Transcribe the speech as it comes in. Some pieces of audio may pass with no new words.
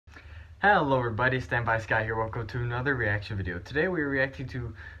Hello everybody, Standby Sky here. Welcome to another reaction video. Today we're reacting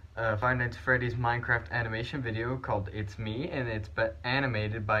to Five Nights at Freddy's Minecraft animation video called It's Me, and it's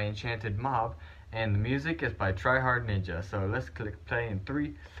animated by EnchantedMob, and the music is by TryHardNinja. So let's click play in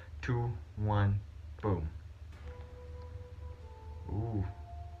 3, 2, 1, boom. Ooh.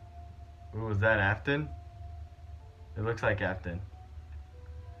 Ooh, is that Afton? It looks like Afton.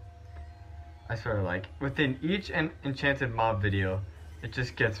 I swear, like, within each EnchantedMob video, it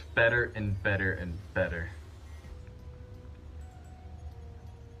just gets better and better and better.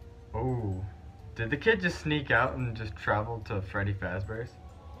 Oh, did the kid just sneak out and just travel to Freddy Fazbear's?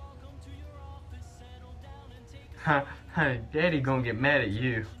 Ha, Daddy gonna get mad at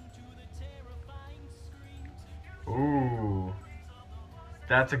you. Ooh,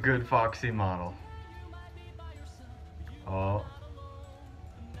 that's a good Foxy model. Oh.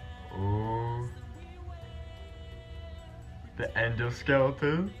 Ooh. The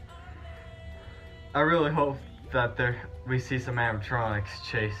endoskeleton. I really hope that we see some animatronics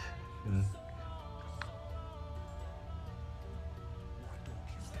chase.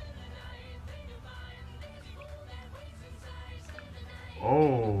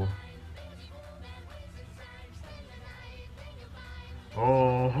 Oh.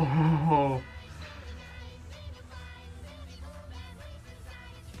 Oh.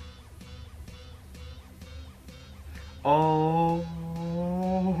 Oh,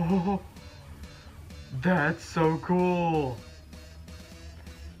 that's so cool.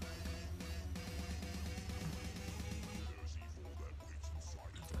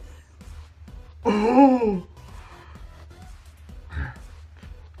 Oh,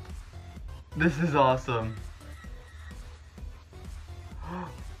 this is awesome.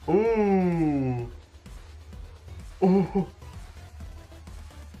 Ooh. Oh.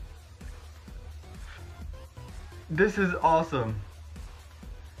 This is awesome.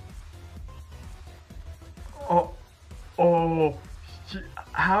 Oh,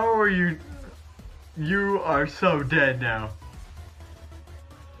 how are you? You are so dead now.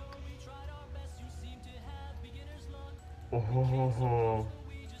 Oh.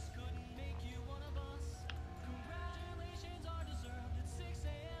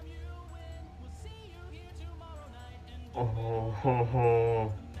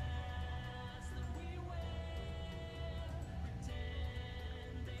 Oh.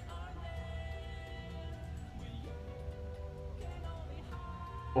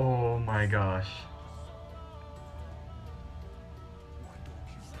 Oh my gosh.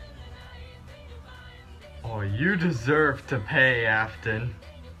 Oh, you deserve to pay, Afton.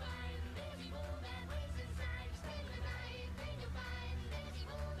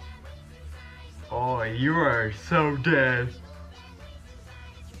 Oh, you are so dead.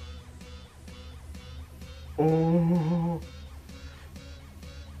 Oh.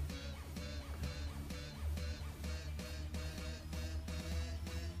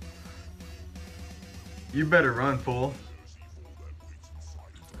 You better run, fool.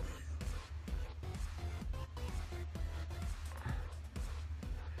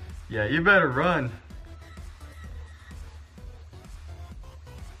 Yeah, you better run.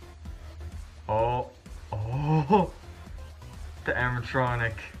 Oh. The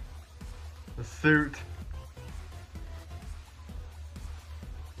animatronic. The suit.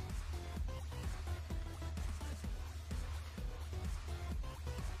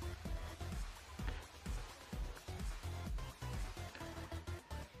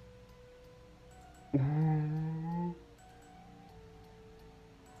 Ooh.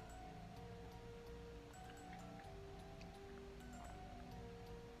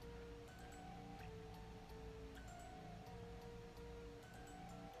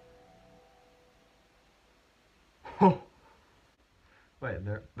 Oh. Wait,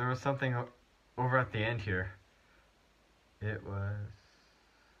 there was something over at the end here. It was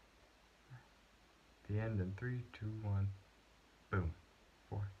the end in 3, 2, 1, boom,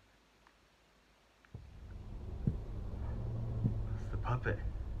 4. It's the puppet.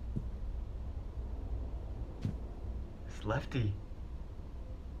 It's Lefty.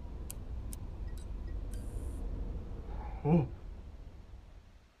 Oh.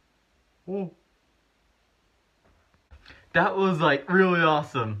 That was like really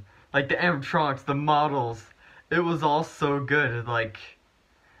awesome. Like the animatronics, the models, it was all so good. Like,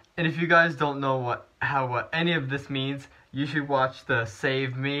 and if you guys don't know what any of this means, you should watch the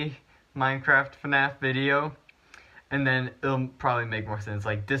Save Me Minecraft FNAF video, and then it'll probably make more sense,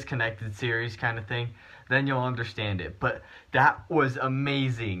 like disconnected series kind of thing. Then you'll understand it. But that was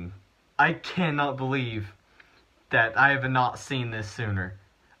amazing. I cannot believe that I have not seen this sooner.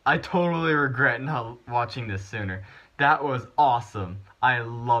 I totally regret not watching this sooner. That was awesome. I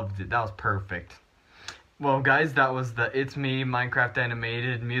loved it. That was perfect. Well, guys, that was the It's Me Minecraft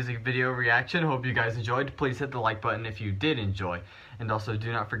animated music video reaction. Hope you guys enjoyed. Please hit the like button if you did enjoy. And also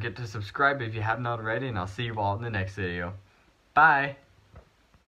do not forget to subscribe if you have not already, and I'll see you all in the next video. Bye!